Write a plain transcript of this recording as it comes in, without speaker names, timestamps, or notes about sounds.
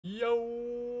Yo,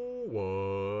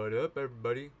 what up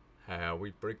everybody? How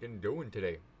we freaking doing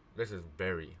today? This is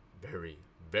very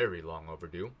long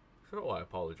overdue, so I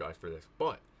apologize for this,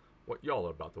 but what y'all are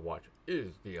about to watch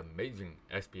is the amazing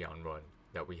Espeon run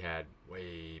that we had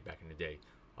way back in the day,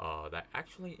 that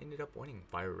actually ended up winning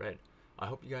Fire Red. I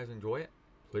hope you guys enjoy it.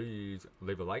 Please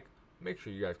leave a like, make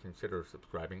sure you guys consider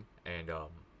subscribing, and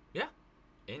yeah,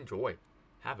 enjoy.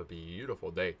 Have a beautiful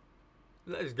day.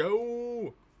 Let's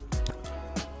go!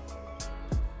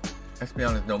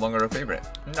 Espeon is no longer a favorite.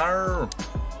 No!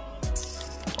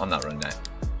 I'm not running that.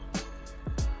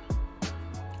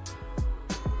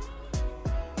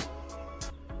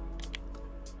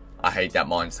 I hate that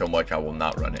mon so much I will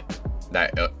not run it.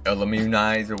 That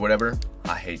Illumunize or whatever.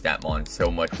 I hate that mon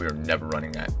so much we are never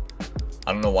running that.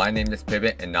 I don't know why I named this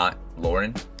pivot and not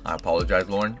Lauren. I apologize,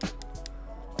 Lauren.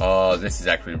 This is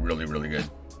actually really good.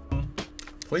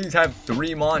 Please have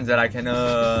 3 mons that I can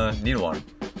Needle Arm.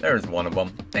 There's one of them.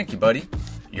 Thank you, buddy.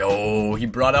 Yo, he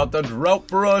brought out the drought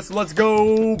for us. Let's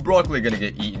go. Broccoli gonna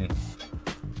get eaten.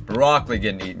 Broccoli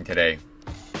getting eaten today.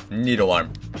 Needle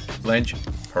Arm. Flinch.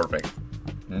 Perfect.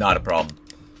 Not a problem.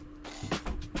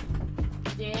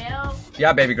 Dale,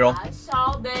 yeah, baby girl. I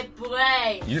saw Miss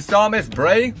Bray. You saw Miss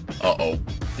Bray? Uh-oh.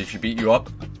 Did she beat you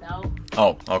up? No.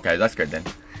 Oh, okay. That's good then.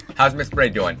 How's Miss Bray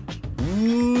doing?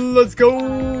 Let's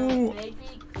go. Maybe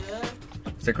good.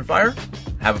 Sacred Fire?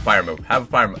 Have a fire move. Have a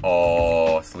fire move.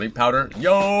 Oh, Sleep Powder.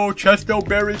 Yo, Chesto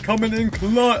Berry coming in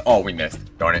clutch. Oh, we missed.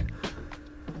 Darn it.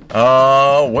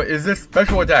 What is this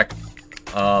special attack?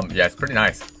 Yeah, it's pretty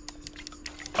nice.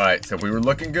 Alright, so we were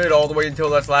looking good all the way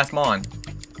until this last mon.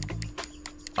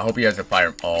 I hope he has a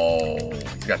fire. Oh,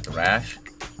 he's got the rash.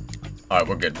 Alright,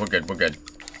 we're good.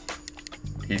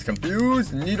 He's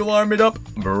confused. Needle Arm it up.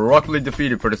 Broccoli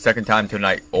defeated for the second time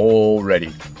tonight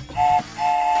already.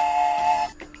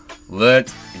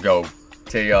 Let's go.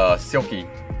 To Silky.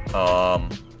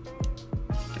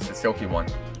 It's a Silky one.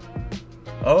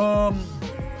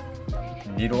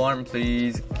 Needle Arm,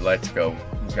 please. Let's go.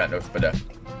 He's got no Spadef.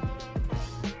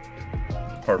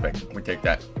 Perfect. We take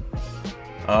that.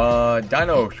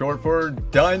 Dino, short for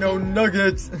Dino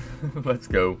Nuggets. Let's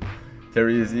go.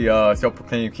 Terry is the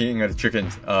self-proclaimed king of the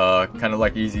chickens. Kind of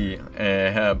like Easy,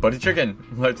 but a chicken.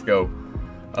 Let's go.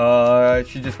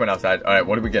 She just went outside. Alright,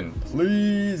 what are we getting?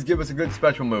 Please give us a good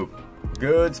special move.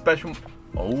 Good special.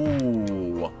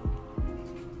 Oh.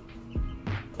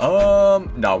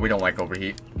 No, we don't like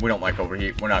overheat. We're not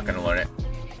gonna learn it.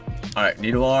 Alright,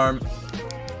 Needle Arm.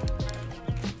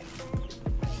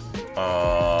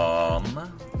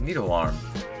 Needle Arm.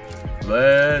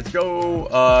 Let's go.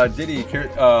 Diddy,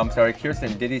 I'm sorry,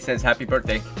 Kirsten. Diddy says happy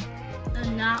birthday.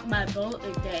 Not my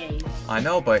birthday. I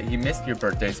know, but he missed your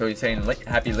birthday, so he's saying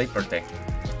happy late birthday.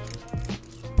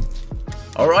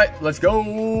 Alright, let's go.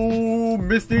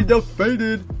 Misty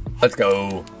defeated. Let's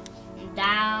go.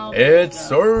 Down. It's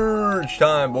Surge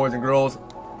time, boys and girls.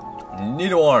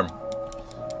 Needle Arm.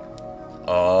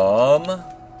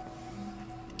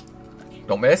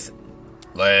 Don't miss.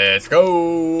 Let's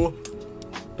go.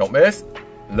 Don't miss.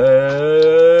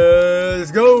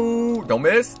 Let's go. Don't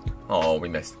miss. Oh, we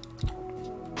missed.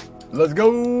 Let's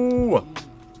go.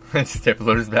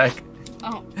 Stifler's back.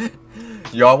 Oh.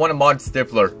 Yo, I want to mod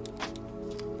Stifler.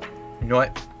 You know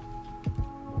what?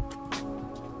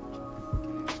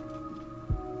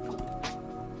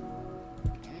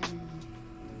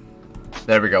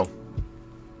 There we go.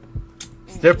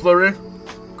 Stifler,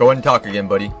 go ahead and talk again,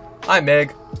 buddy. Hi,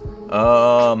 Meg.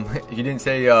 He didn't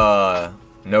say,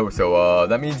 no, so,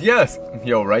 that means yes.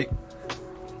 Yo, right?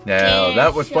 Now,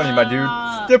 that was funny, my dude.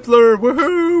 Stifler,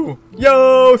 woohoo!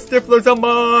 Yo, Stifler's a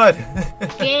mod!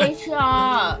 Game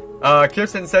Shark.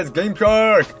 Kirsten says Game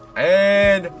Shark.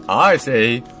 And I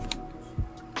say,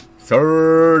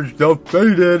 Surge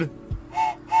defeated.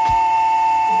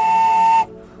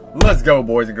 Let's go,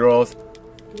 boys and girls.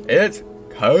 It's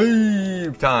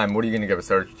cave time. What are you going to give us,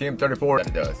 Surge? TM34? That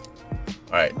it does.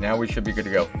 Alright, now we should be good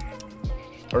to go.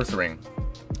 Ursa Ring.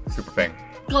 Super Fang.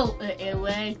 Go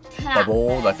away.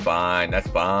 Double. That's fine. That's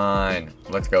fine.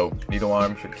 Let's go. Needle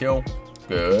Arm should kill.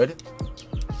 Good.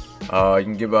 You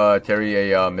can give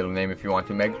Terry a middle name if you want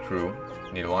to, Meg. True.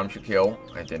 Needle Arm should kill.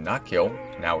 It did not kill.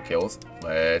 Now it kills.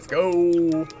 Let's go.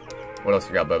 What else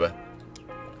you got, Bubba?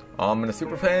 I'm gonna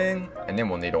Super Fang, and then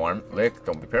we'll Needle Arm. Lick,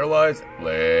 don't be paralyzed.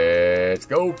 Let's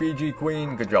go, Fiji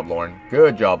Queen. Good job, Lauren.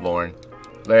 Good job, Lauren.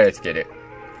 Let's get it.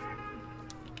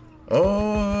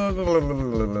 Oh.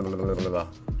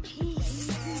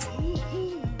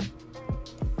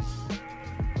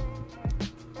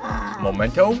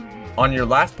 Memento? On your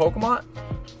last Pokemon?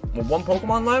 With 1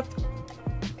 Pokemon left?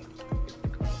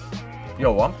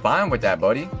 Yo, I'm fine with that,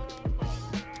 buddy.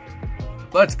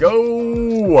 Let's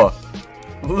go.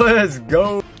 Let's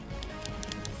go.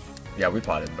 Yeah, we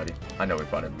fought everybody. I know we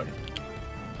fought everybody.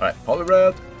 Alright,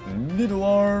 Poliwrath, Needle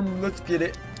Arm, let's get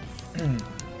it.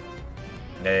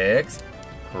 Next,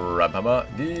 Crabhammer.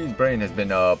 D's brain has been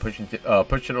pushing to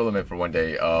the limit for one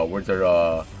day. Words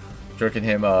are jerking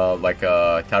him like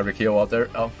Tyreek Hill out there.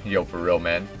 Oh, yo, for real,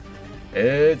 man.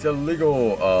 It's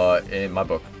illegal in my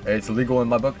book. It's illegal in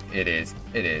my book. It is.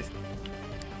 It is.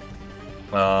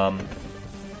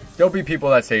 There'll be people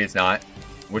that say it's not,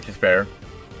 which is fair.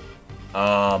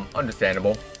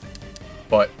 Understandable,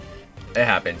 but it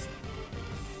happens.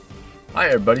 Hi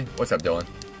everybody, what's up, Dylan?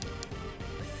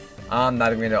 I'm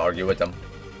not even gonna argue with them.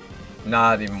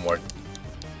 Not even worth.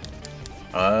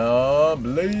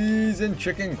 Blazing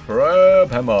Chicken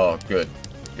Crabhammer. Good.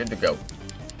 Good to go.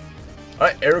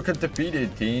 Alright, Erica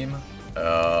defeated, team.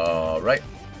 Right.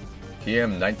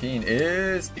 TM19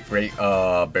 is a great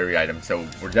berry item, so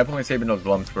we're definitely saving those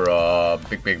lumps for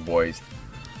big boys.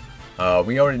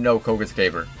 We already know Koga's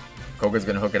favor. Koga's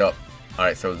gonna hook it up.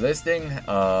 Alright, so this thing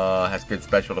has good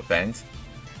special defense.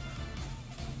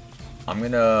 I'm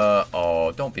gonna...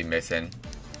 Oh, don't be missing.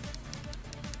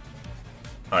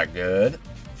 Alright, good.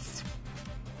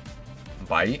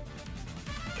 Bite.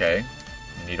 Okay.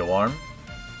 Needle Arm.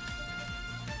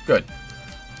 Good.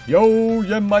 Yo,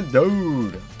 yeah, my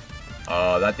dude.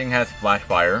 That thing has Flash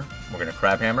Fire. We're gonna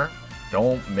Crabhammer.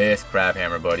 Don't miss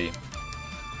Crabhammer, buddy.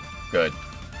 Good.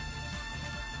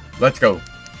 Let's go.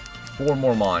 4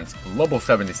 more Mons. Level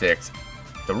 76.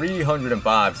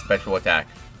 305 special attack.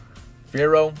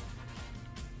 Pharaoh.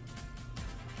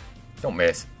 Don't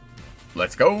miss.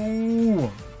 Let's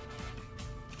go.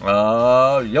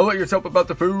 Yell at yourself about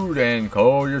the food and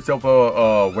call yourself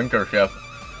a winker, chef.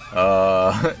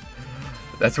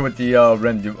 That's what the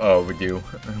Ren would do.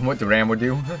 What the Ram would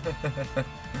do.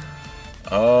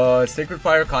 Sacred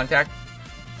Fire contact.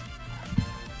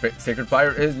 Sacred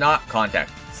Fire is not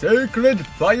contact. Sacred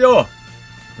Fire.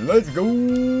 Let's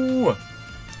go.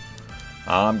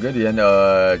 I'm good, Ian.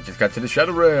 Just got to the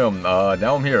Shadow Realm.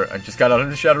 Now I'm here. I just got out of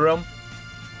the Shadow Realm.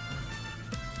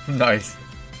 Nice.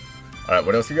 Alright,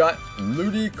 what else you got?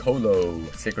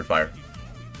 Ludicolo. Sacred Fire.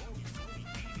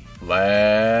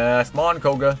 Last Mon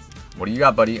Koga. What do you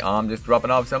got, buddy? I'm just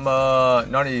dropping off some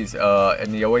nutties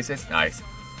in the Oasis. Nice.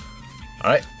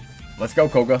 Alright. Let's go,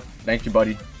 Koga. Thank you,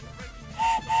 buddy.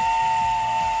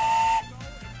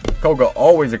 Koga,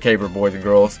 always a caver, boys and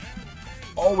girls.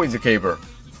 Always a caver.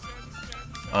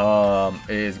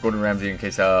 Is Gordon Ramsay, in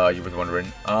case you was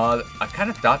wondering. I kind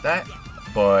of thought that,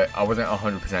 but I wasn't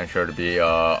 100% sure, to be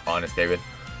honest, David.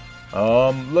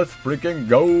 Let's freaking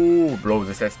go. Bro,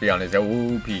 this Espeon is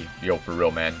OP. Yo, for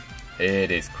real, man. It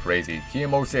is crazy.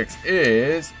 TM06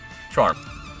 is Charm.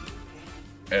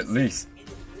 At least.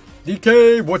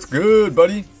 DK, what's good,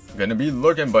 buddy? Gonna be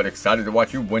looking, but excited to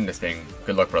watch you win this thing.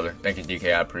 Good luck, brother. Thank you,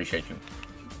 DK. I appreciate you.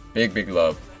 Big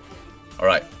love.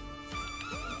 Alright.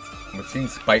 We've seen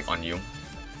Spite on you.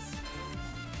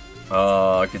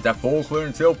 Get that full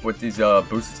clearance help with these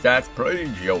boosted stats.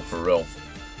 Praise, yo, for real.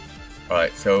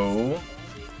 Alright, so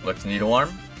let's Needle Arm.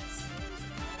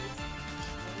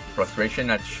 Frustration,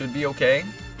 that should be okay.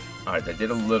 Alright, that did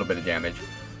a little bit of damage.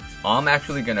 We're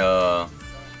actually gonna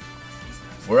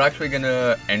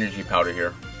Energy Powder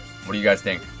here. What do you guys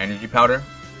think? Energy Powder?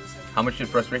 How much did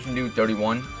Frustration do?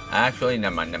 31? Actually,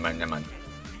 never mind.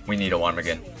 We need Alarm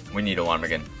again.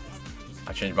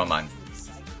 I changed my mind.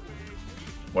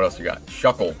 What else we got?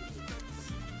 Shuckle.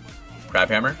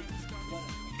 Crabhammer.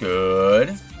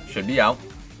 Good. Should be out.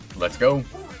 Let's go.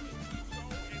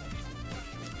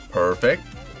 Perfect.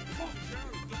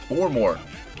 4 more.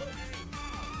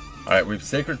 Alright, we've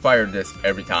Sacred Fired this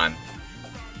every time.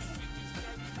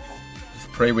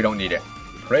 Just pray we don't need it.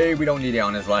 Pray we don't need it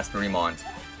on his last 3 Mons.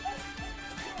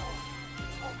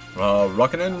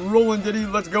 Rockin' and rollin', Diddy.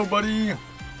 Let's go, buddy.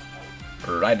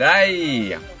 Right.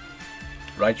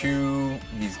 Raichu,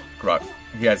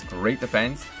 he has great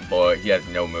defense, but he has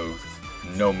no moves.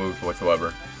 No moves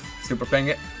whatsoever. Super Fang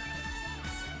it.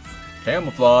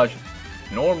 Camouflage.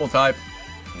 Normal type.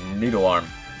 Needle Arm.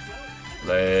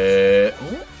 Ooh,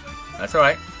 that's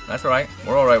alright.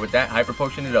 We're alright with that. Hyper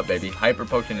Potion it up, baby. Hyper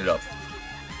Potion it up.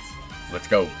 Let's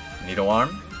go. Needle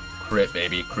Arm. Crit,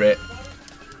 baby. Crit.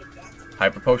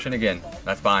 Hyper Potion again.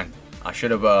 That's fine. I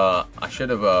should have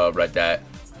read that.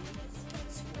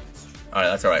 Alright,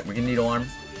 that's alright. We can Needle Arm.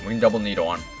 We can double Needle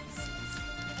Arm.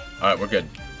 Alright, we're good.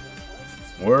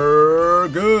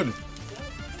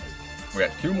 We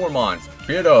got 2 more Mons.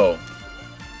 Kiddo.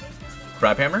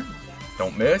 Crabhammer.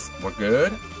 Don't miss. We're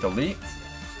good. Delete.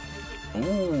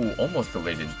 Ooh, almost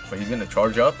deleted. But he's going to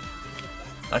charge up.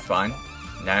 That's fine.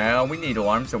 Now we Needle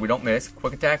Arm so we don't miss.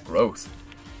 Quick attack, gross.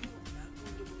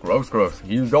 Gross, gross.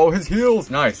 He used all his heals.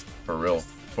 Nice. For real.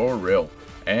 For real.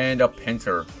 And a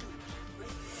pincer.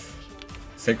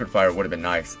 Sacred Fire would have been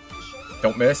nice.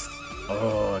 Don't miss.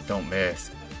 Oh, don't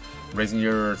miss. Raising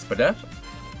your Spadef.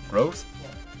 Gross.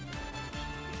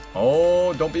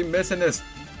 Oh, don't be missing this.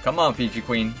 Come on, Fiji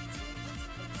Queen.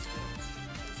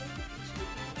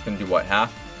 It's gonna do what?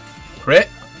 Half? Crit.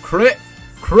 Crit.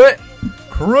 Crit.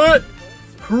 Crit.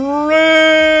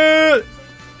 Crit.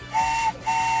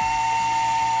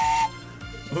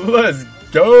 Let's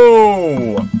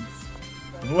go.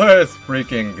 Let's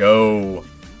freaking go.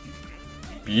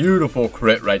 Beautiful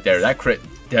crit right there. That crit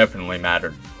definitely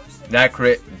mattered. That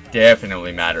crit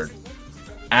definitely mattered.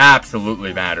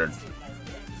 Absolutely mattered.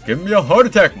 Give me a heart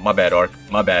attack. My bad, Ark.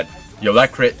 My bad. Yo,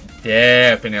 that crit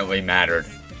definitely mattered.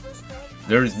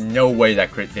 There's no way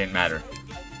that crit didn't matter.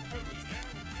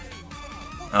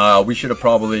 We should have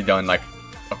probably done like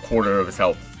a quarter of his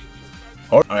health.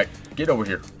 Alright, get over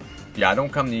here. Yeah, I don't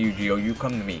come to you, Geo. You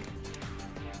come to me.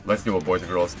 Let's do it, boys and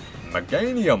girls.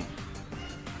 Meganium.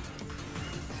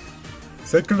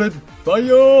 Sacred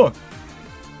Fire.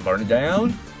 Burn it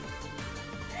down.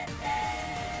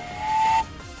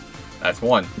 That's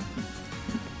one.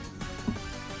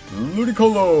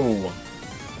 Ludicolo.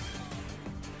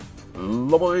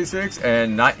 Level 86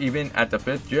 and not even at the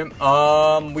 5th gym.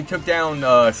 We took down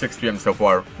 6 gyms so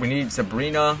far. We need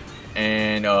Sabrina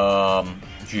and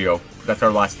Geo. That's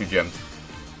our last 2 gyms.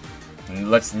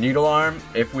 Let's Needle Arm.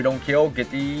 If we don't kill, get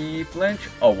the flinch.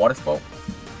 Oh, Water Spout.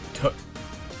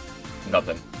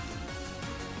 Nothing.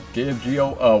 Give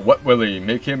Geo Wet Willy.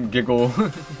 Make him giggle.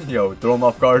 Yo, throw him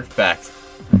off guard. Facts.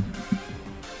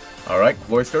 Alright,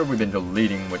 Cloyster, we've been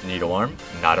deleting with Needle Arm.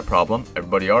 Not a problem.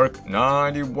 Everybody Arc,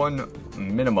 91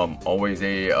 minimum. Always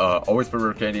a, always for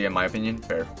rare candy in my opinion.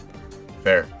 Fair.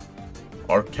 Fair.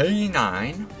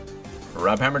 Arcanine.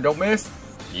 Rab Hammer, don't miss.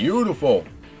 Beautiful.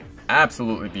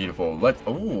 Absolutely beautiful. Let's,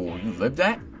 oh, you lived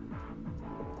that?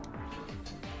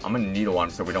 I'm gonna Needle Arm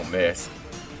so we don't miss.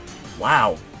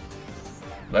 Wow.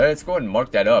 Let's go ahead and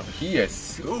mark that up. He is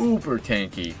super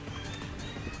tanky.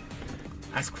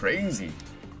 That's crazy.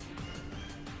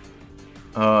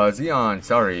 Xeon,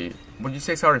 sorry. What did you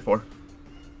say sorry for?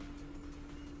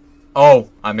 Oh,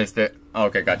 I missed it.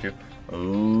 Okay, got you.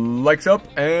 Likes up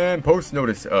and post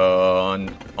notice on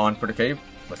for the cave.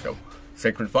 Let's go.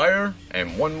 Sacred Fire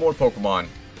and one more Pokemon.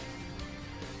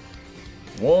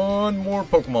 One more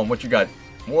Pokemon. What you got?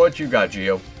 What you got,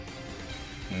 Geo?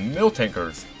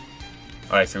 Miltankers.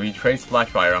 Alright, so he trades Flash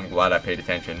Fire. I'm glad I paid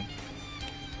attention.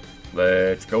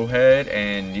 Let's go ahead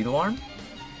and Needle Arm.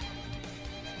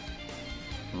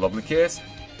 Lovely Kiss.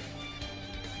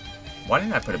 Why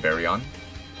didn't I put a berry on?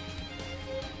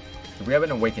 Do we have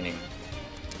an awakening?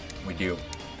 We do.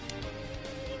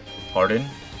 Pardon?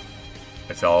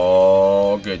 It's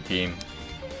all good, team.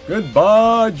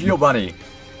 Goodbye, Giovanni.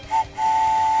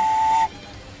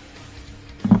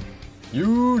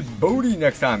 Use Bodhi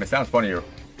next time. It sounds funnier.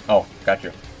 Oh, got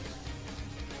you.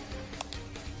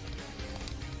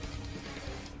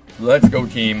 Let's go,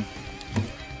 team.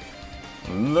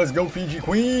 Let's go, Fiji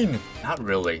Queen. Not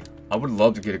really. I would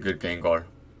love to get a good Gengar.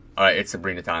 Alright, it's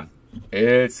Sabrina time.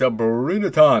 It's Sabrina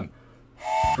time.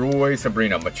 Destroy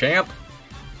Sabrina. Machamp.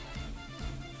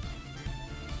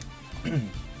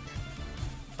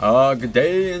 Good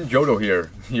day and Johto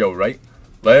here. Yo, right?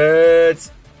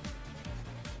 Let's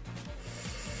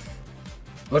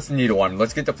Needle Arm.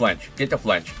 Let's get the flinch. Get the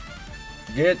flinch.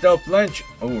 Get the flinch.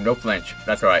 Oh, no flinch.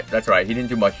 That's alright. That's alright. He didn't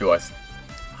do much to us.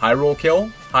 High roll kill.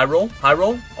 High roll. High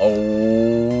roll.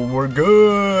 Oh, we're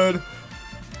good.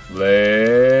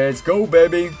 Let's go,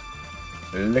 baby.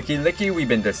 Licky licky. We've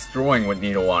been destroying with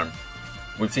Needle Arm.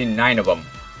 We've seen 9 of them.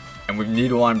 And we've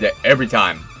Needle Armed it every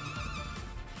time.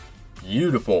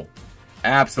 Beautiful.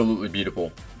 Absolutely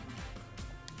beautiful.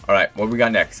 Alright, what do we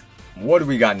got next? What do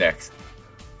we got next?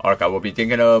 Arca, we'll be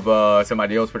thinking of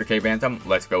somebody else for the Cave Anthem.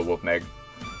 Let's go, Wolfmeg.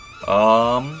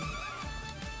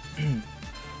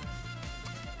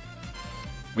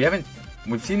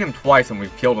 We've seen him twice and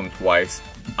we've killed him twice.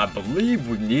 I believe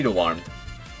we've Needle Armed.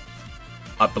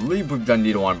 I believe we've done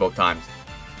Needle Arm both times.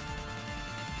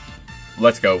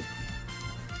 Let's go.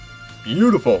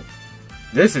 Beautiful.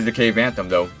 This is the Cave Anthem,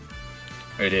 though.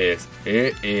 It is.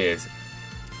 It is.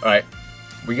 Alright.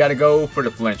 We gotta go for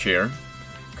the flinch here.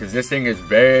 Because this thing is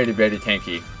very, very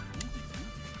tanky.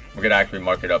 We're gonna actually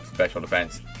mark it up. Special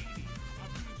defense.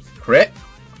 Crit?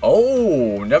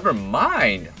 Oh, never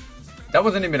mind. That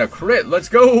wasn't even a crit. Let's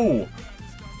go.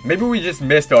 Maybe we just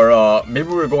missed our, maybe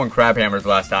we were going crab hammers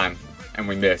last time. And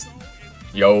we missed.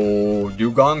 Yo,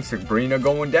 Dugong, Sabrina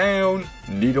going down.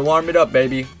 Needle arm it up,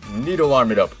 baby. Needle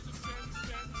arm it up.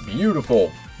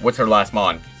 Beautiful. What's her last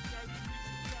mon?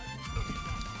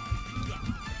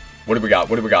 What do we got?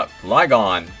 What do we got?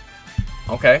 Flygon.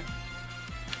 Okay.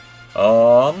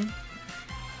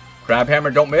 Crab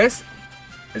Hammer, don't miss.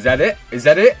 Is that it? Is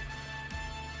that it?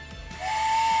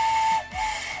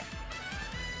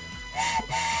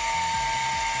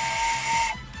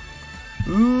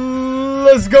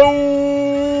 Let's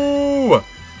go!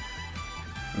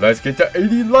 Let's get to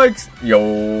 80 likes. Yo,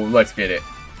 let's get it.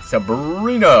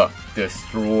 Sabrina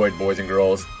destroyed, boys and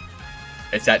girls.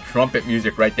 It's that trumpet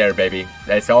music right there, baby.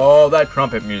 That's all that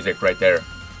trumpet music right there.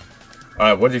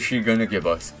 Alright, what is she gonna give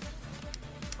us?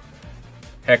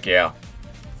 Heck yeah.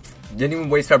 Didn't even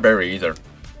waste our berry either.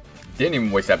 Didn't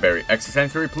even waste that berry.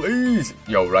 Extrasensory, please.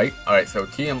 Yo, right? Alright, so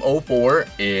TM04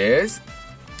 is...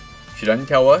 She doesn't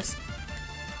tell us.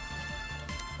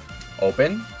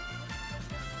 Open.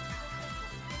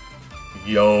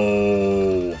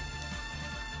 Yo.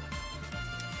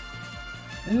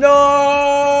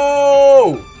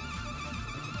 No!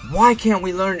 Why can't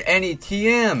we learn any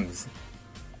TMs?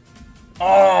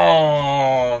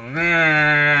 Oh,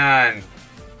 man.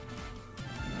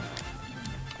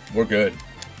 We're good.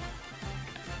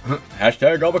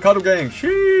 Hashtag avocado gang.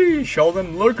 Sheesh. All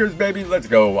them lurkers, baby. Let's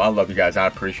go. I love you guys. I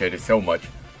appreciate it so much.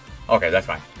 Okay, that's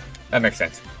fine. That makes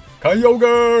sense.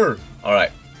 Kyogre!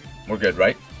 Alright. We're good,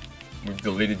 right? We've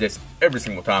deleted this every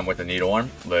single time with the needle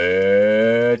arm.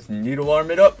 Let's needle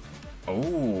arm it up.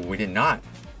 Oh, we did not.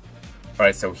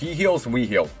 Alright, so he heals, we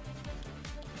heal.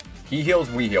 He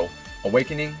heals, we heal.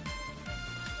 Awakening.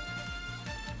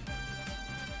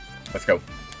 Let's go.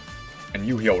 And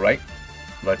you heal, right?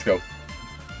 Let's go.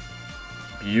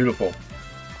 Beautiful.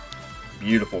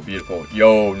 Beautiful, beautiful.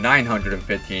 Yo,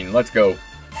 915. Let's go.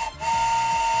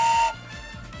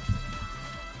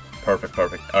 Perfect,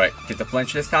 perfect. Alright, get the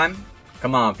flinch this time.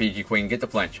 Come on, Fiji Queen, get the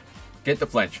flinch. Get the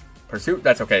flinch. Pursuit,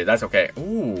 that's okay, that's okay.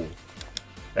 Ooh.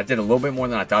 That did a little bit more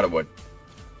than I thought it would.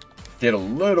 Did a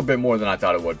little bit more than I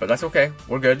thought it would, but that's okay.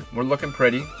 We're good. We're looking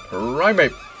pretty.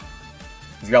 Primate.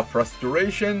 He's got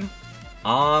frustration.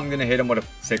 I'm gonna hit him with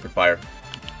a Sacred Fire.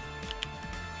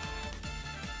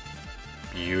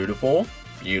 Beautiful.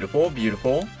 Beautiful,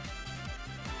 beautiful.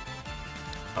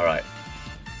 Alright.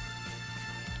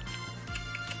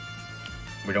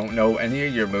 We don't know any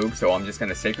of your moves, so I'm just going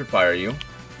to Sacred Fire you.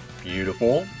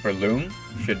 Beautiful. For Loom,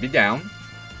 should be down.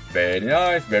 Very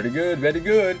nice. Very good. Very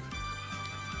good.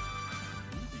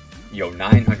 Yo,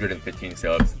 915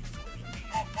 subs.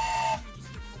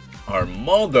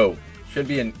 Armaldo should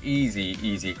be an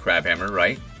easy Crab Hammer,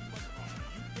 right?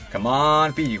 Come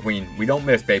on, Fiji Queen. We don't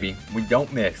miss, baby. We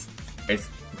don't miss. It's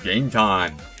game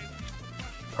time.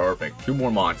 Perfect. 2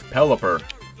 more mons. Pelipper.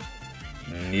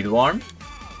 Needle Arm.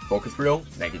 Focus Reel.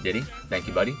 Thank you, Diddy. Thank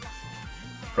you, buddy.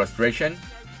 Frustration.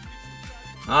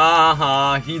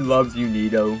 Aha, he loves you,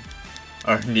 Nido.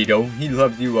 Or Nido. He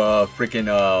loves you, freaking,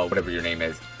 whatever your name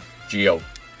is. Geo.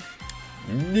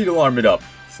 Needle arm it up.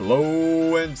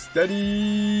 Slow and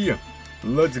steady.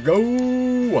 Let's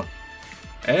go.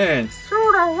 And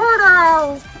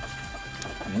Sudowoodo.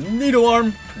 Needle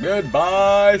arm.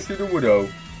 Goodbye, Sudowoodo.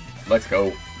 Let's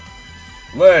go.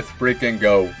 Let's freaking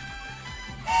go.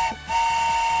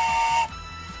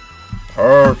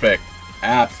 Perfect.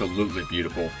 Absolutely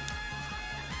beautiful.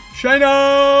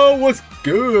 Shino, what's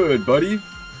good, buddy?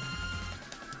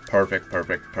 Perfect,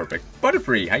 perfect, perfect.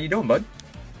 Butterfree, how you doing, bud?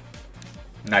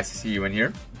 Nice to see you in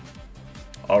here.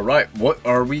 Alright, what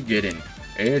are we getting?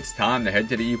 It's time to head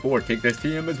to the E4. Take this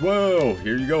TM as well.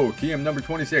 Here you go, TM number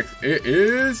 26. It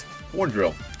is Horn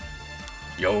Drill.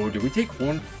 Yo, did we take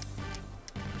Horn?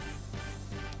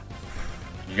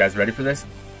 You guys ready for this?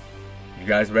 You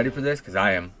guys ready for this? Because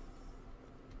I am.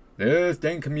 This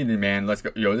dang community, man. Let's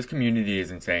go. Yo, this community is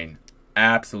insane.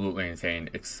 Absolutely insane.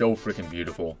 It's so freaking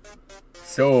beautiful.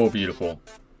 So beautiful.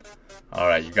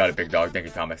 Alright, you got it, big dog. Thank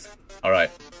you, Thomas. Alright.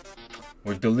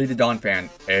 We've deleted Donphan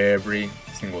every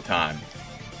single time.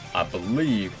 I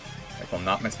believe, if I'm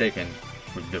not mistaken,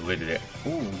 we've deleted it.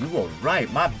 Ooh, you were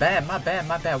right. My bad, my bad,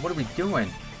 my bad. What are we doing?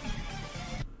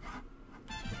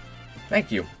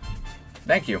 Thank you.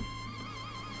 Thank you.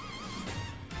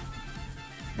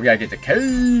 We gotta get the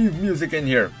cave music in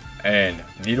here. And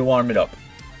needle arm it up.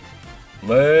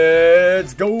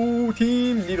 Let's go,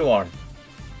 team needle arm.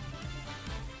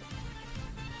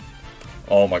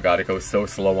 Oh my god, it goes so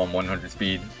slow on 100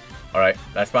 speed. Alright,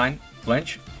 that's fine.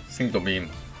 Flinch, single beam.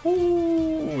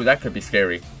 Ooh, that could be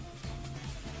scary.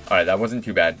 Alright, that wasn't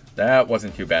too bad. That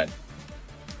wasn't too bad.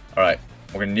 Alright,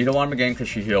 we're gonna needle arm again because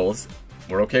she heals.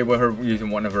 We're okay with her using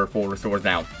one of her full restores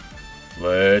now.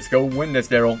 Let's go win this,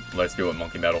 Da-Rell. Let's do it,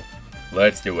 Monkey Metal.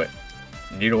 Let's do it.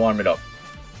 Needle arm it up.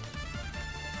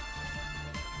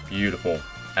 Beautiful.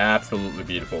 Absolutely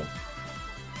beautiful.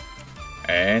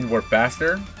 And we're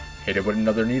faster. Hit it with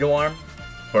another needle arm.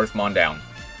 First mon down.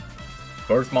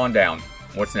 First mon down.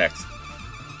 What's next?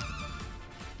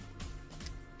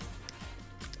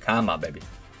 Come on, baby.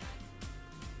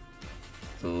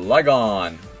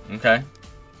 Flygon. Okay.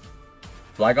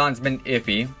 Flygon's been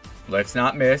iffy. Let's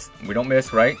not miss. We don't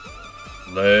miss, right?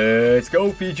 Let's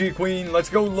go, Fiji Queen. Let's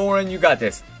go, Lauren. You got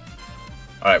this.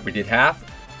 Alright, we did half.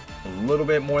 A little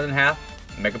bit more than half.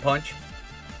 Mega Punch.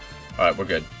 Alright, we're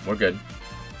good. We're good.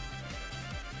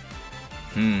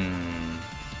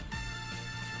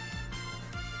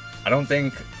 I don't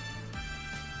think...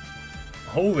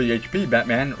 Holy HP,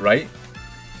 Batman, right?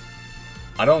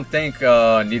 I don't think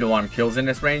Needle Arm kills in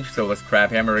this range, so let's Crab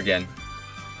Hammer again.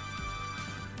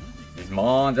 These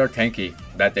Mons are tanky.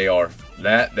 That they are.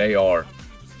 That they are.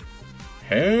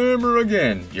 Hammer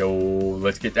again. Yo,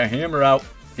 let's get that hammer out.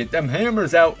 Get them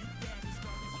hammers out.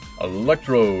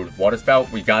 Electrode. Water Spout,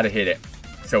 we gotta hit it.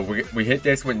 So we hit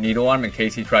this with Needle Arm in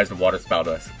case he tries to Water Spout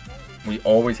us. We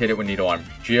always hit it with Needle Arm,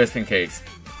 just in case.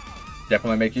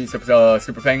 Definitely make use of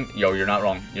Super Fang. Yo, you're not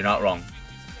wrong. You're not wrong.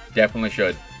 Definitely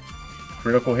should.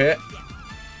 Critical hit.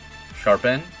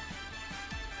 Sharpen.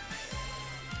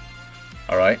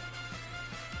 Alright.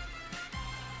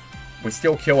 We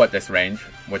still kill at this range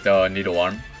with Needle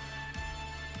Arm.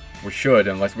 We should,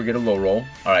 unless we get a low roll.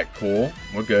 Alright, cool.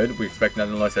 We're good. We expect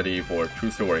nothing less out of E4.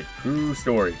 True story. True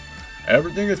story.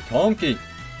 Everything is tonky.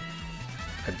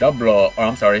 Kadabra. Or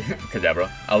I'm sorry. Kadabra.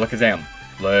 Alakazam.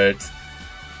 Let's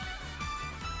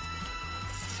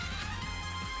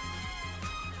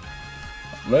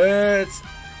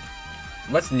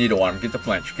Needle Arm. Get the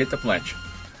flinch. Get the flinch.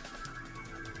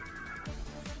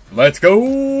 Let's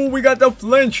go. We got the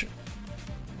flinch.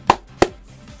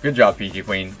 Good job, PG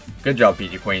Queen. Good job,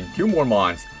 PG Queen. 2 more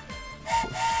Mons.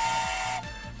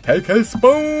 Take his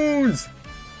spoons.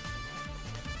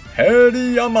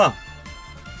 Hariyama.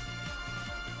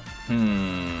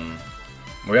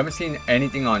 We haven't seen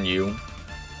anything on you.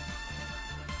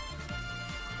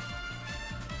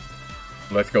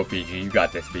 Let's go, Fiji. You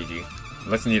got this, Fiji.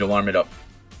 Let's Needle Arm it up.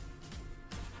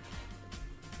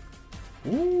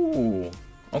 Ooh.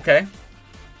 Okay.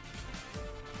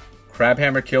 Crab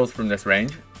Hammer kills from this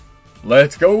range.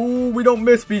 Let's go. We don't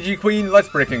miss, Fiji Queen. Let's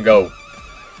frickin' go.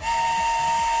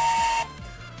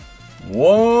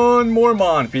 One more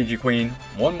Mon, Fiji Queen.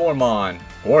 One more Mon.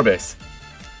 Gorbis.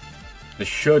 This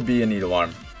should be a Needle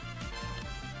Arm.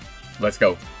 Let's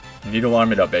go. Needle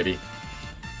Arm it up, baby.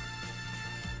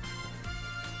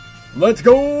 Let's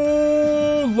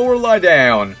go! Lorelei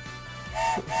down.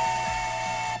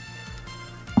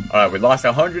 Alright, we lost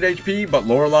 100 HP, but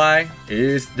Lorelei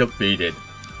is defeated.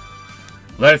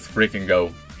 Let's freaking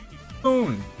go.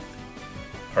 Boom.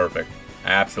 Perfect.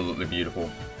 Absolutely beautiful.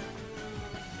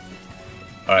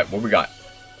 Alright, what we got?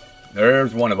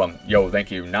 There's one of them. Yo,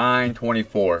 thank you.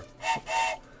 924.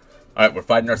 Alright, we're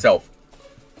fighting ourselves.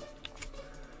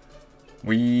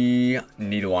 We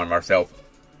Needle Arm ourselves.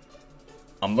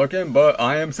 I'm looking, but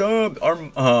I am subbed.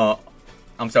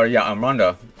 I'm sorry, yeah,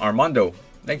 Armando.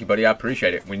 Thank you, buddy. I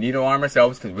appreciate it. We Needle Arm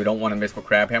ourselves because we don't want to miss with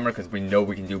Crab Hammer because we know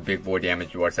we can do big boy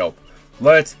damage to ourselves.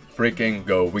 Let's freaking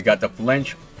go. We got the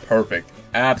flinch. Perfect.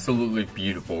 Absolutely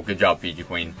beautiful. Good job, Fiji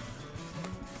Queen.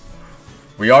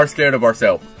 We are scared of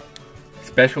ourselves.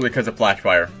 Especially because of Flash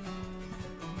Fire.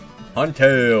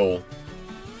 Huntail.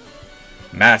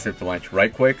 Massive flinch.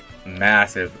 Right quick.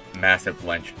 Massive, massive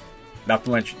flinch. That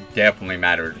flinch definitely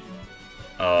mattered.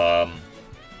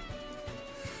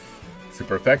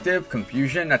 Super effective.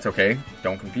 Confusion. That's okay.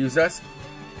 Don't confuse us.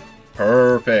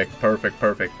 Perfect. Perfect.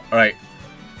 Perfect. Alright.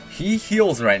 He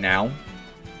heals right now.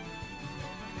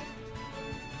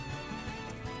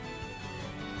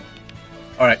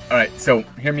 Alright. Alright. So,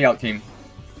 hear me out, team.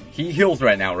 He heals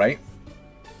right now, right?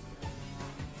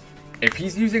 If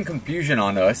he's using confusion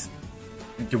on us,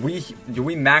 do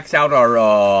we max out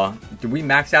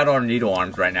our Needle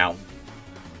Arms right now?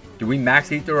 Do we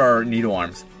max ether our Needle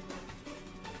Arms?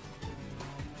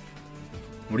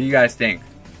 What do you guys think?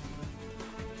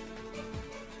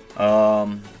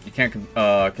 You can't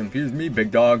confuse me,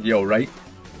 big dog. Yo, right?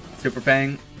 Super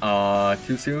Fang.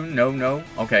 Too soon? No.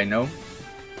 Okay, no.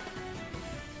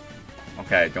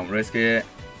 Okay, don't risk it.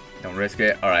 Don't risk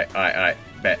it. Alright.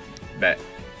 Bet.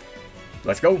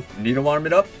 Let's go. Needle Arm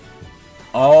it up.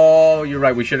 Oh, you're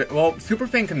right. We should. Well, Super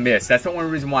Fang can miss. That's the only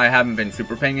reason why I haven't been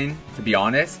Super Fanging, to be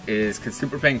honest, is because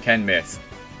Super Fang can miss.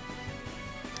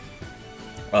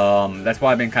 That's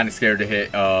why I've been kind of scared to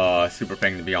hit Super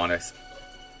Fang, to be honest.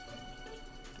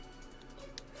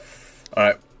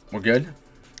 Alright, we're good.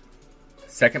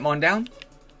 Second mon down.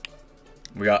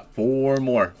 We got 4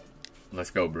 more.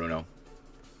 Let's go, Bruno.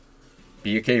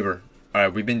 Be a caver.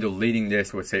 Alright, we've been deleting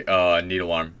this with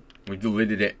Needle Arm. We've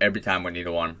deleted it every time with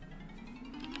Needle Arm.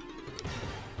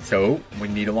 So, we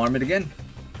Needle Arm it again.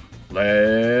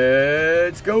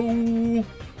 Let's go!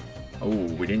 Oh,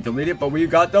 we didn't delete it, but we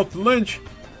got the flinch!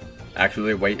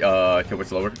 Actually, wait till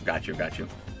it's lower. Got you, got you.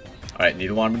 Alright,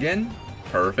 Needle Arm again.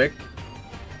 Perfect.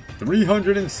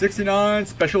 369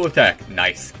 special attack.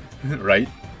 Nice. Right?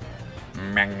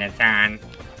 Magneton.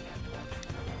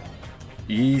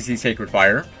 Easy Sacred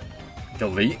Fire.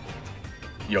 Delete.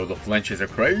 Yo, the flinches are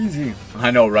crazy. I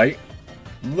know, right?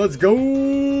 Let's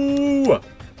go!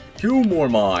 2 more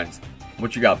mons.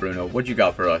 What you got, Bruno? What you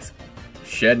got for us?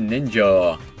 Shed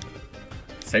Ninja.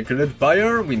 Sacred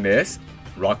Fire. We missed.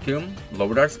 Rock Tomb.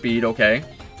 Lowered our speed. Okay.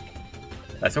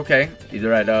 That's okay.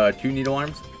 Either at 2 Needle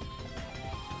Arms.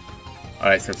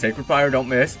 Alright, so Sacred Fire. Don't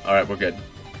miss. Alright, we're good.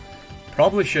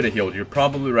 Probably should have healed. You're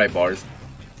probably right, Bars.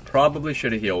 Probably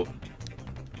should have healed.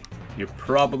 You're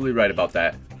probably right about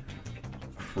that.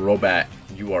 Crobat,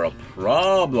 you are a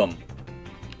problem.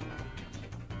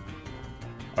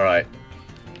 Alright.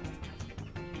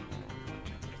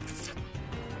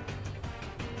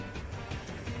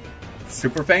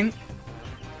 Super Fang.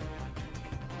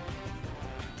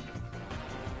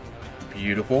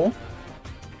 Beautiful.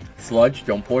 Sludge,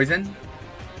 don't poison.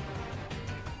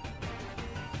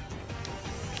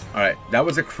 Alright, that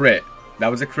was a crit. That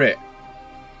was a crit.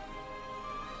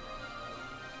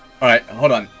 Alright,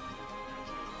 hold on.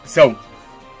 So,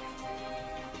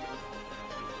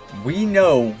 we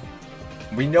know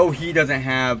he doesn't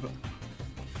have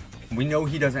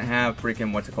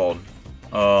freaking, what's it called?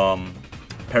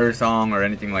 Parasong or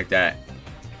anything like that.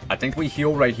 I think we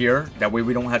heal right here. That way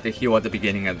we don't have to heal at the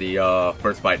beginning of the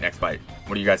first fight, next fight.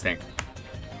 What do you guys think?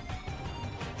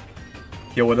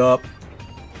 Heal it up.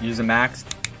 Use a max.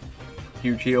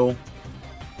 Huge heal.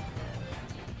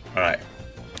 Alright.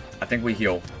 I think we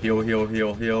heal. Heal, heal,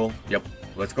 heal, heal. Yep.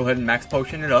 Let's go ahead and max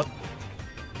potion it up.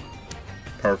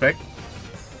 Perfect.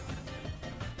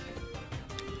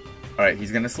 Alright,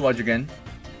 he's gonna sludge again.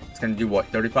 It's gonna do what?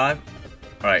 35?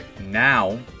 Alright,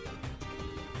 now.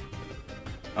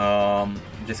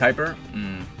 Just hyper?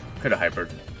 Could have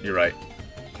hypered. You're right.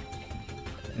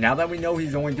 Now that we know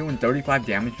he's only doing 35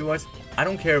 damage to us, I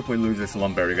don't care if we lose this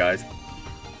Lumberry, guys.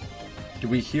 Do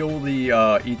we heal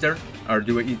the Ether? Or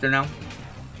do it Ether now?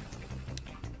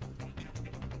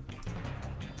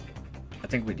 I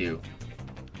think we do.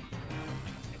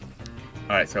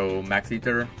 Alright, so max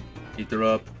Ether. Ether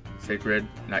up. Sacred.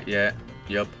 Not yet.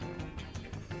 Yup.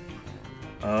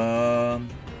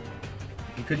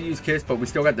 He could use Kiss, but we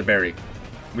still got the berry.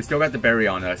 We still got the berry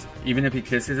on us. Even if he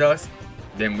kisses us,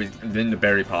 then the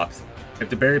berry pops. If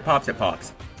the berry pops, it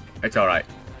pops. It's alright.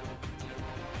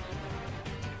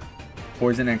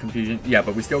 Poison and confusion. Yeah,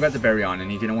 but we still got the berry on, and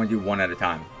he can only do 1 at a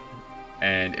time.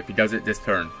 And if he does it this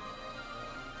turn.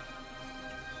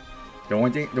 The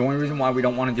only reason why we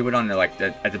don't want to do it on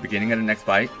at the beginning of the next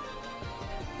fight.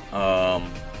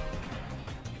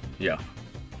 Yeah.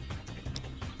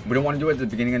 We don't want to do it at the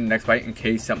beginning of the next fight in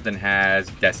case something has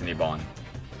Destiny Bond.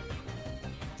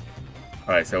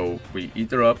 Alright, so we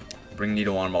Ether up, bring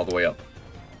Needle Arm all the way up.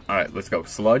 Alright, let's go.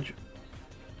 Sludge.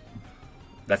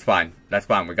 That's fine. That's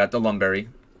fine. We got the Lumberry.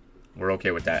 We're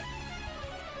okay with that.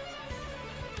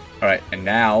 Alright, and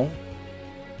now...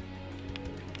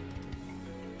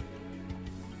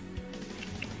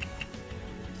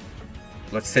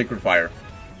 let's Sacred Fire.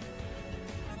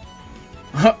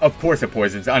 Of course it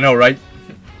poisons. I know, right?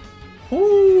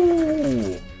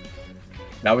 Ooh.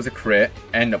 That was a crit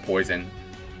and a poison.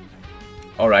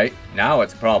 Alright, now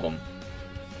it's a problem.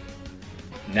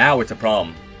 Now it's a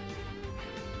problem.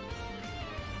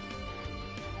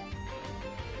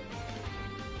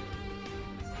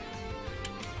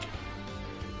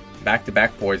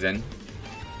 Back-to-back poison.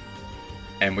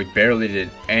 And we barely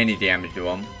did any damage to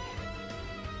him.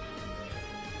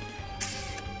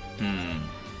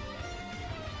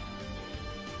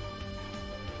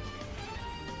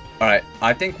 Alright,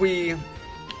 I think we...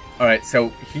 Alright, so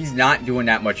he's not doing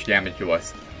that much damage to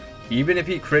us. Even if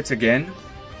he crits again...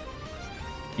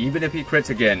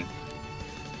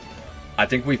 I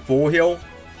think we full heal.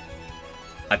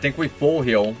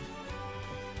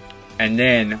 And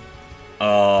then...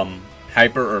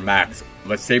 Hyper or max.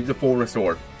 Let's save the full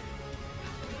restore.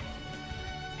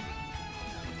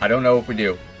 I don't know if we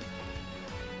do.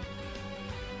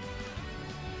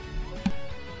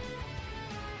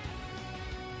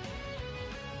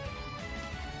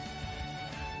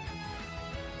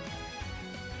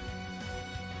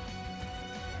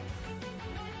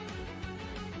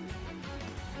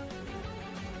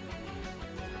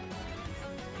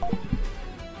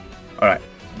 Alright.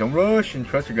 Don't rush and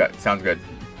trust your gut. Sounds good.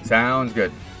 Sounds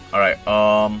good. Alright,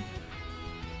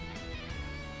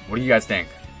 what do you guys think?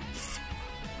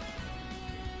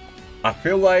 I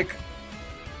feel like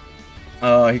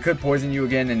he could poison you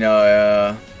again and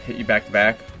hit you back to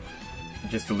back.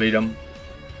 Just delete him.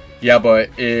 Yeah, but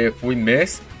if we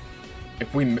miss,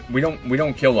 if we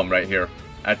don't kill him right here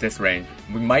at this range.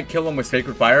 We might kill him with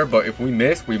Sacred Fire, but if we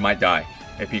miss, we might die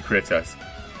if he crits us.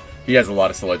 He has a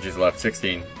lot of sludges left,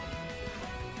 16.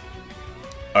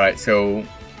 Alright, so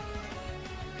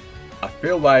I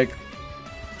feel like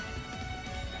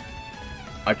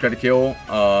I try to kill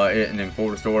it and then full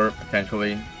restore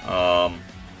potentially.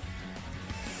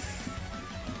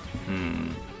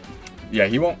 Yeah,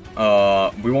 he won't.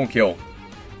 We won't kill.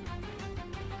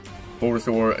 Full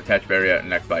restore, attach barrier at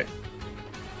next bite.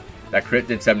 That crit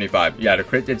did 75. Yeah, the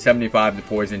crit did 75. The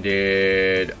poison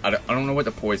did. I don't know what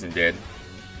the poison did.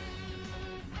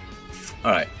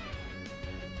 All right.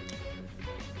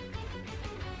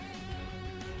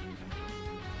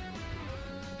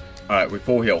 All right, we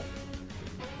full heal.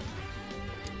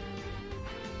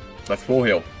 Let's full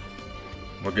heal.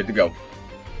 We're good to go.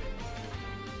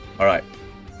 All right.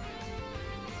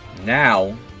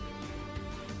 Now,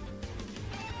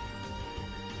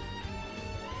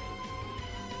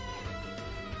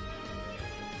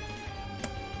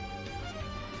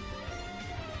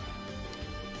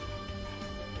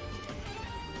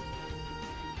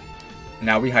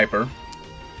 we hyper.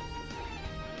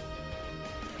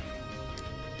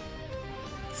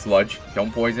 Sludge,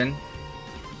 don't poison.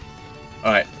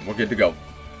 Alright, we're good to go.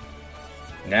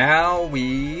 Now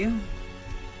we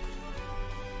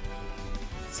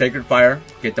Sacred Fire,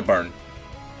 get the burn.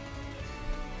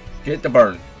 Get the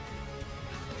burn.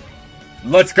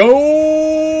 Let's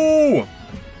go!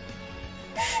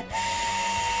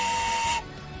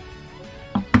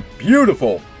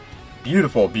 Beautiful.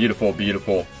 Beautiful, beautiful,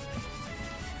 beautiful.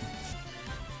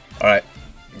 Alright.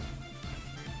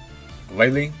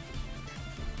 Lately.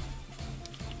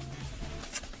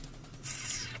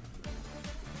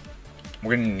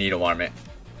 We're gonna need alarm it.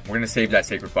 We're gonna save that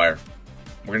Sacred Fire.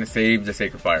 We're gonna save the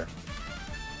Sacred Fire.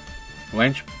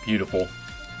 Flinch, beautiful.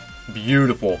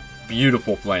 Beautiful,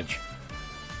 beautiful flinch.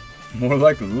 More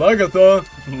like Lagatha.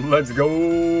 Let's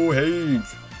go,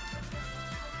 Hades.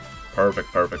 Perfect,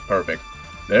 perfect, perfect.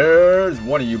 There's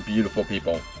one of you beautiful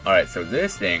people. Alright, so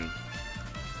this thing.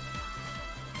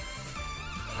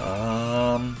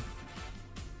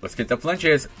 Let's get the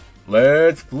flinches.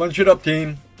 Let's flinch it up,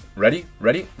 team. Ready?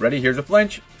 Ready? Ready? Here's a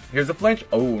flinch. Here's a flinch.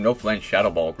 Oh, no flinch.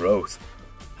 Shadow Ball. Gross.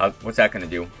 What's that gonna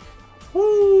do?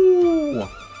 Woo!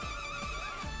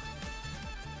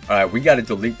 Alright, we gotta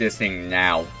delete this thing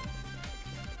now.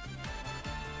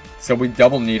 So we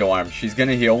double Needle Arm. She's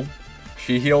gonna heal.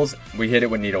 She heals. We hit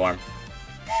it with Needle Arm.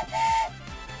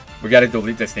 We gotta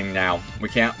delete this thing now. We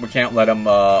can't let him,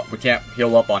 we can't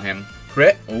heal up on him.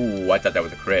 Crit? Ooh, I thought that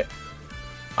was a crit.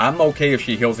 I'm okay if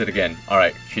she heals it again.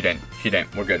 Alright, she didn't. She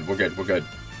didn't. We're good. We're good. We're good.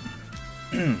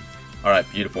 Alright,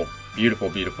 beautiful. Beautiful,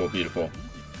 beautiful, beautiful.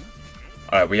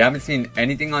 Alright, we haven't seen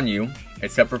anything on you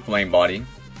except for Flame Body.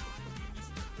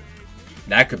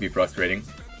 That could be frustrating.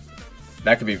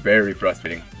 That could be very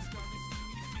frustrating.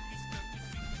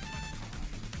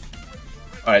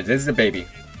 Alright, this is a baby.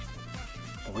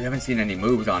 But we haven't seen any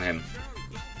moves on him.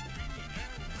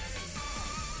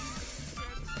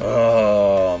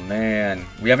 Oh, man.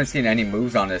 We haven't seen any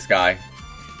moves on this guy.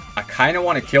 I kind of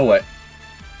want to kill it.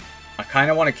 I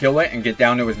kind of want to kill it and get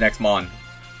down to his next Mon.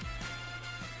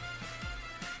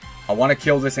 I want to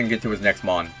kill this and get to his next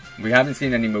Mon. We haven't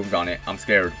seen any moves on it. I'm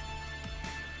scared.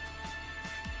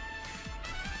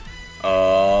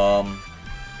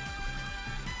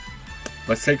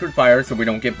 Let's Sacred Fire so we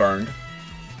don't get burned.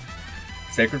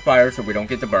 Sacred Fire so we don't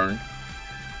get the burn.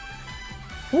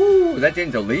 Ooh, that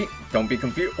didn't delete. Don't be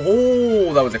confused.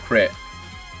 Oh, that was a crit.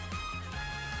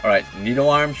 Alright, Needle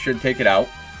Arm should take it out.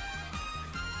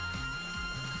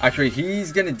 Actually,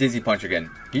 he's gonna Dizzy Punch again.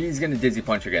 He's gonna Dizzy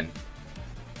Punch again.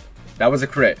 That was a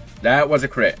crit. That was a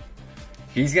crit.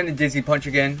 He's gonna Dizzy Punch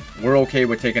again. We're okay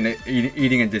with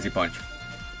eating a Dizzy Punch.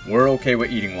 We're okay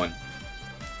with eating one.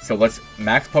 So let's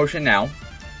Max Potion now.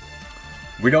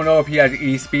 We don't know if he has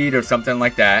E-Speed or something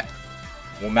like that.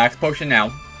 We'll Max Potion now.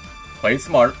 Play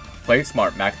smart. Play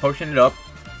smart. Max Potion it up.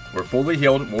 We're fully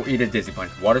healed. We'll eat a Dizzy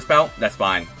Punch. Water Spout? That's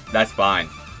fine. That's fine.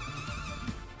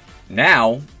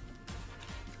 Now,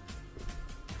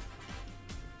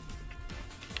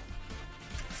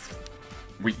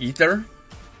 we Ether.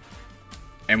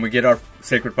 And we get our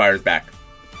Sacred Fires back.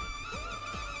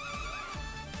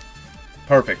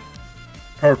 Perfect.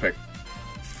 Perfect.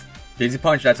 Dizzy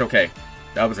Punch, that's okay.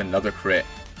 That was another crit.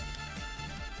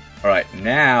 Alright,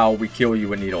 now we kill you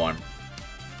with Needle Arm.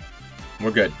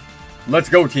 We're good. Let's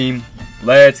go, team.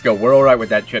 Let's go. We're alright with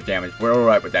that chip damage. We're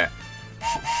alright with that.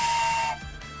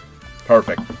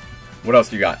 Perfect. What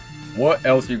else you got? What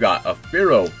else you got? A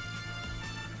Pharaoh.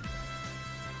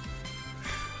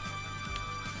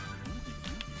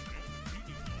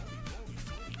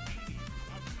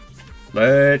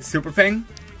 Let's Super Fang.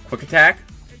 Quick attack.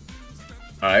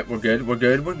 Alright, we're good. We're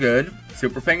good. We're good.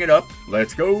 Super Fang it up.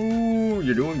 Let's go.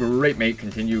 You're doing great, mate.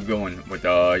 Continue going with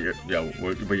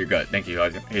your gut. Thank you,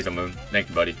 Hazel Moon. Thank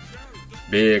you, buddy.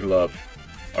 Big love.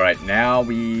 Alright, now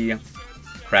we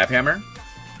Crab Hammer.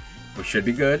 We should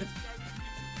be good.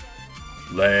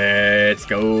 Let's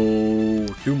go.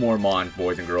 2 more Mons,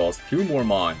 boys and girls. 2 more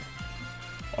Mons.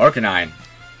 Arcanine.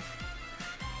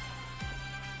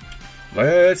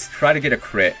 Let's try to get a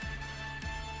crit.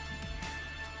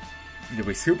 Did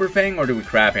we Super Fang or did we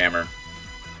Crab Hammer?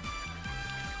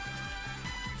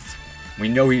 We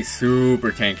know he's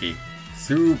super tanky.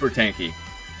 Super tanky.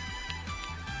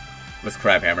 Let's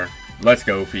Crab Hammer. Let's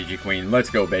go, Fiji Queen. Let's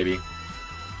go, baby.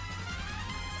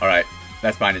 Alright.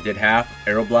 That's fine. It did half.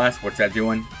 Aeroblast. What's that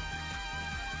doing?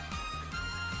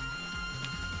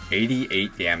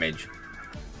 88 damage.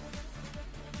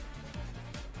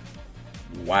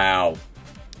 Wow.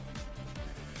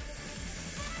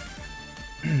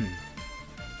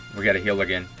 We gotta heal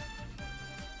again.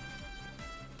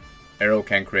 Arrow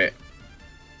can crit.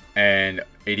 And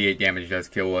 88 damage does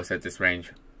kill us at this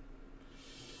range.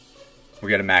 We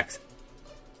got a max.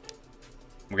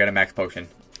 We got a max potion.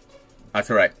 That's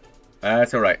alright.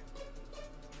 That's alright.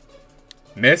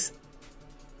 Miss.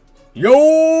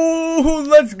 Yo!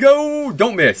 Let's go!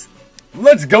 Don't miss.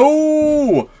 Let's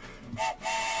go!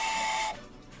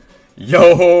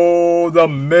 Yo! The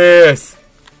miss!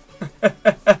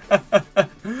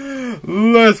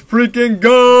 Let's freaking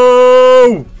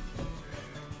go!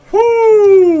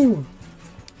 Woo!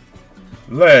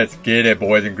 Let's get it,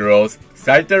 boys and girls.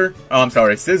 Scyther? Oh, I'm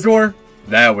sorry, Scizor?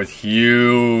 That was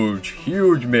huge.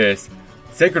 Huge miss.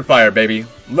 Sacred Fire, baby.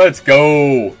 Let's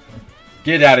go.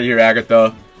 Get out of here,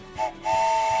 Agatha.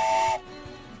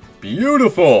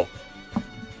 Beautiful.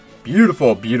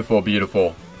 Beautiful, beautiful,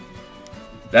 beautiful.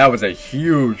 That was a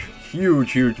huge,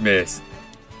 huge, huge miss.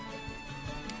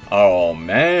 Oh,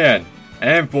 man.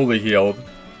 And fully healed.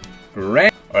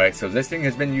 Great. Alright, so this thing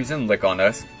has been using Lick on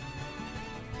us.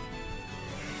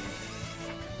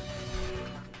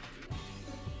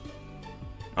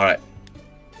 Alright.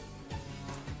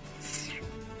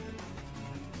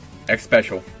 X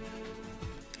special.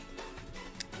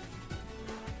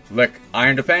 Lick.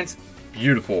 Iron Defense.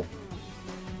 Beautiful.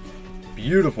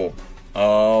 Beautiful.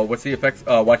 What's the effects?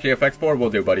 Watch the effects board? Will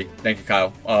do, buddy. Thank you,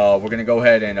 Kyle. We're gonna go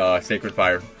ahead and Sacred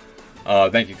Fire.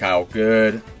 Thank you, Kyle.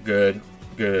 Good, good,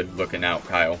 good looking out,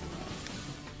 Kyle.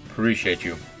 Appreciate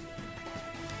you.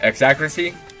 X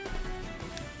accuracy.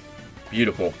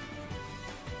 Beautiful.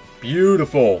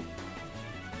 Beautiful.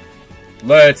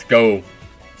 Let's go.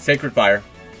 Sacred Fire.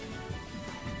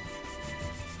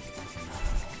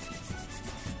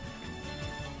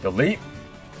 Delete.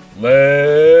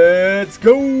 Let's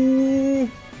go.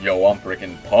 Yo, I'm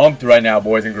freaking pumped right now,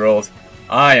 boys and girls.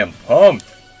 I am pumped.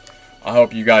 I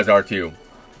hope you guys are too.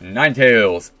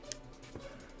 Ninetales.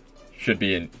 Should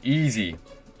be an easy,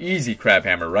 easy Crab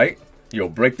Hammer, right? Yo,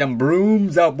 break them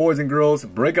brooms out, boys and girls.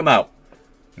 Break them out.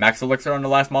 Max Elixir on the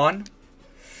last Mon?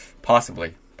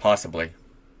 Possibly. Possibly.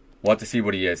 We'll have to see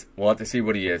what he is. We'll have to see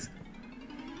what he is.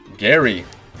 Gary.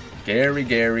 Gary,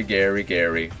 Gary, Gary,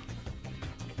 Gary.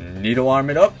 Needle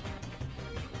Arm it up.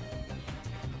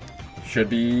 Should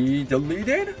be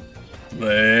deleted.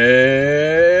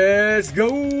 Let's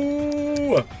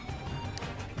go.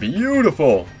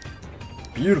 Beautiful.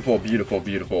 Beautiful, beautiful,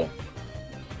 beautiful.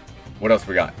 What else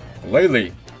we got?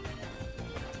 Laylee.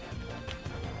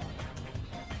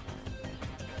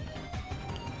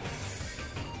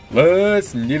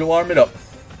 Let's Needle Arm it up.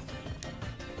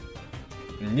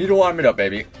 Needle Arm it up,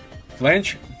 baby.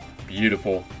 Flinch.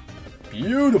 Beautiful.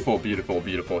 Beautiful, beautiful,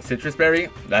 beautiful. Citrus Berry.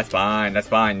 That's fine. That's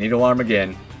fine. Needle Arm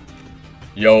again.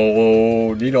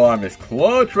 Yo, Needle Arm is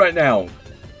clutch right now.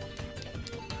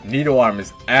 Needle Arm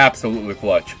is absolutely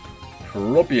clutch.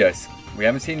 Tropius. We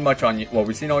haven't seen much on you. Well,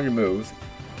 we've seen all your moves.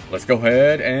 Let's go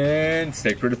ahead and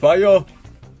Sacred Fire.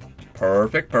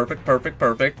 Perfect, perfect, perfect,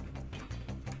 perfect.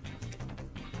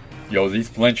 Yo, these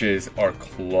flinches are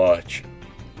clutch.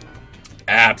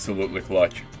 Absolutely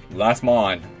clutch. Last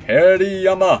Mon.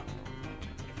 Hariyama.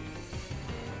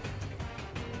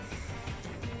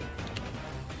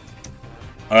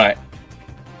 Alright.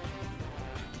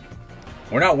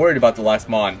 We're not worried about the last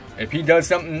Mon. If he does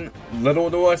something little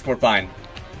to us, we're fine.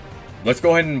 Let's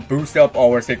go ahead and boost up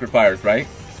all our Sacred Fires, right?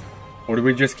 Or do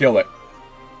we just kill it?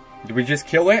 Do we just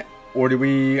kill it? Or do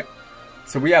we...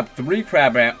 So we have 3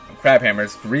 Crab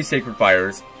Hammers, 3 Sacred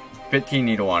Fires, 15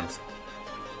 Needle Arms.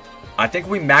 I think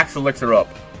we max Elixir up.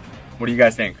 What do you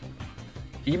guys think?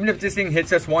 Even if this thing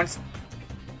hits us once...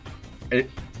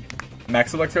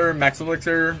 Max Elixir, Max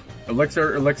Elixir,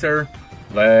 Elixir, Elixir.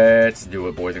 Let's do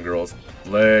it, boys and girls.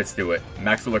 Let's do it.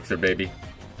 Max Elixir, baby.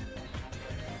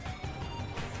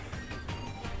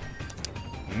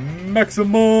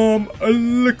 Maximum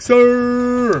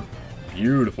Elixir!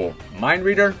 Beautiful. Mind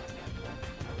Reader?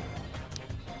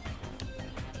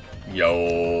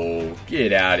 Yo,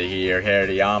 get out of here,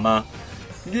 Hariyama.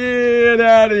 Get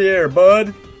out of here,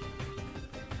 bud.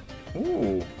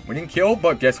 Ooh, we didn't kill,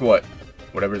 but guess what?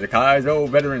 Whatever the Kaizo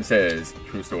veteran says.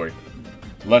 True story.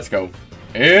 Let's go.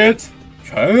 It's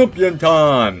champion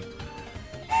time.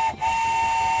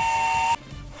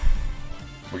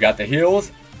 We got the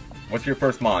heals. What's your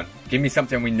first mon? Give me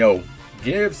something we know.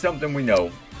 Give something we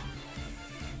know.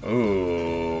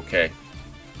 Ooh, okay.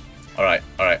 Alright,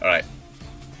 alright, alright.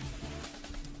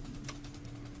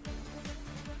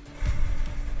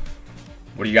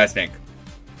 What do you guys think?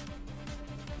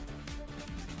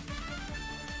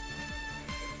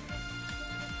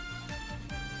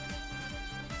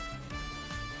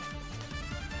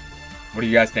 What do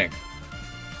you guys think?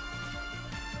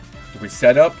 Do we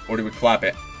set up or do we clap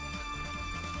it?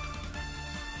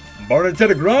 Burn it to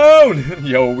the ground!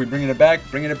 Yo, we bringing it back,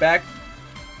 bringing it back.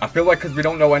 I feel like because we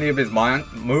don't know any of his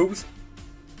moves.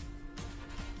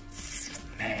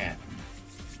 Man.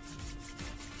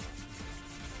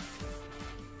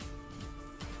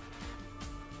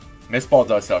 Miss Ball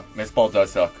does suck. Miss Ball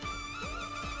does suck.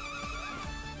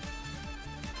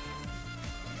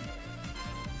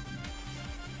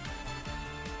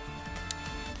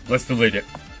 Let's delete it.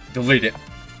 Delete it.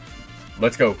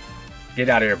 Let's go. Get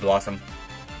out of here, Blossom.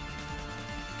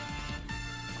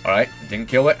 Alright, didn't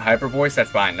kill it. Hyper Voice, that's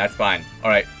fine, that's fine.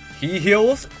 Alright, he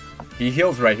heals. He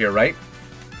heals right here, right?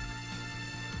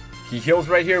 He heals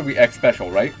right here, we X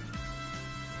special, right?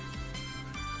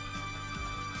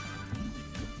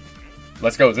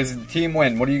 Let's go, this is the team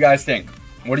win. What do you guys think?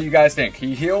 What do you guys think?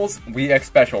 He heals, we X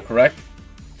special, correct?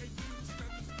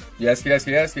 Yes, yes,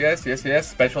 yes, yes, yes, yes.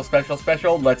 Special, special,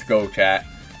 special. Let's go, chat.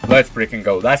 Let's freaking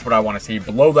go. That's what I want to see.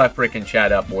 Blow that freaking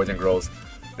chat up, boys and girls.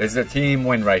 This is a team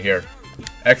win right here.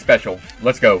 X special.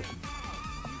 Let's go.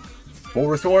 Full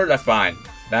restore? That's fine.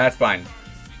 That's fine.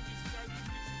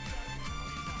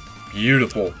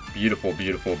 Beautiful. Beautiful,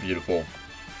 beautiful, beautiful.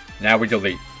 Now we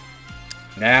delete.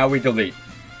 Now we delete.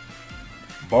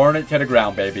 Burn it to the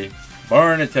ground, baby.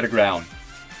 Burn it to the ground.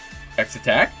 X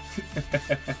attack.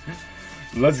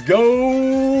 Let's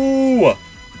go!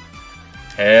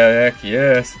 Heck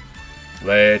yes.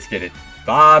 Let's get it.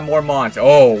 5 more mons.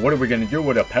 Oh, what are we going to do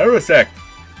with a Parasect?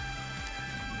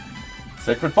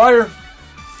 Sacred Fire.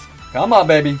 Come on,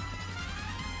 baby.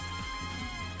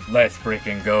 Let's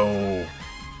freaking go.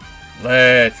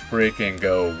 Let's freaking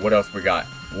go. What else we got?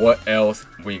 What else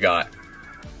we got?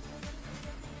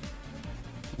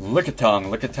 Lick a tongue,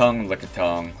 lick a tongue, lick a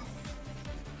tongue.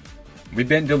 We've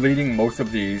been deleting most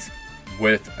of these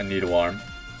with a Needle Arm.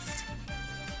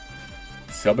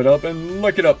 Sub it up and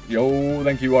lick it up. Yo,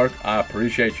 thank you, Ark. I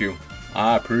appreciate you.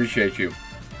 I appreciate you.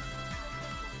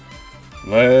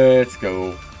 Let's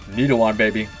go. Needle Arm,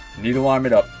 baby. Needle Arm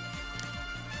it up.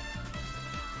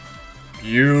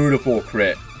 Beautiful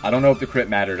crit. I don't know if the crit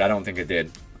mattered. I don't think it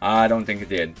did. I don't think it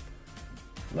did.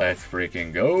 Let's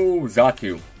freaking go.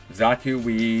 Xatu. Xatu,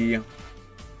 we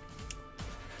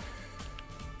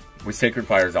Sacred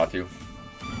Fire Xatu.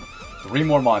 3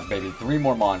 more mons, baby. 3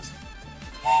 more mons.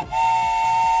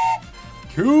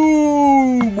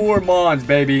 2 more mons,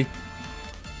 baby.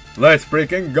 Let's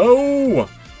freaking go.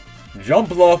 Jump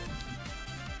Bluff.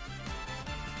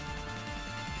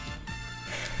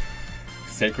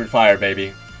 Sacred Fire,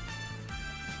 baby.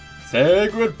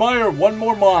 Sacred Fire. 1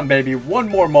 more mon, baby. 1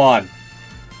 more mon.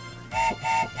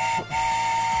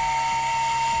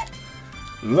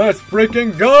 Let's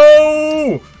freaking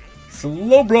go.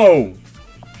 Slowbro.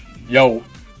 Yo,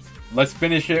 let's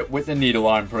finish it with the Needle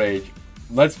Arm Parade.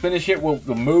 Let's finish it with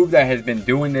the move that has been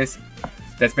doing this,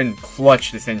 that's been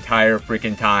clutch this entire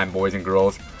freaking time, boys and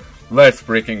girls. Let's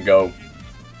freaking go.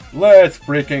 Let's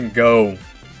freaking go.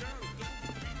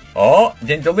 Oh,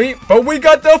 didn't delete, but we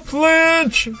got the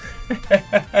flinch!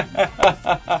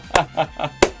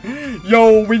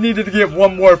 Yo, we needed to get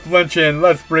 1 more flinch in.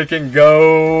 Let's freaking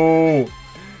go.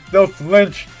 The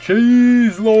flinch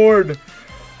cheese lord.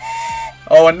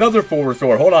 Oh, another full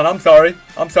restore. Hold on, I'm sorry.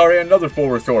 I'm sorry, another full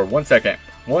restore. 1 second.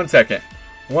 1 second.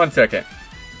 1 second.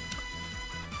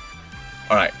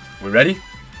 Alright, we ready?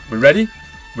 We ready?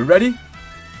 We ready?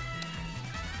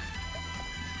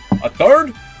 A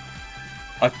third?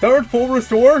 A third full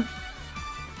restore?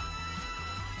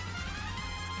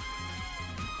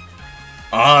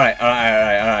 Alright,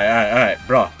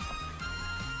 bro.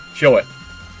 Chill it.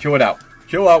 Chill it out.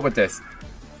 Chill out with this.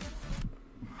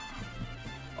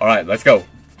 Alright, let's go.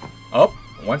 Oh,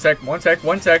 one sec.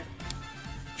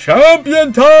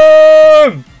 Champion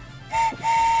time!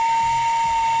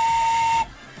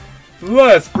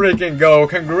 Let's freaking go.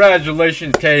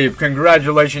 Congratulations, Cave.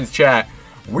 Congratulations, chat.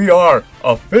 We are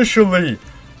officially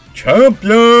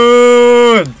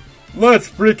champions! Let's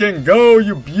freaking go,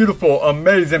 you beautiful,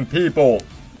 amazing people.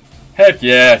 Heck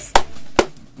yes.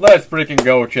 Let's freaking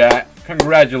go, chat.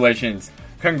 Congratulations.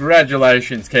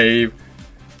 Congratulations, Cave.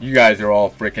 You guys are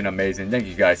all freaking amazing. Thank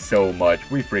you guys so much.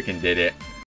 We freaking did it.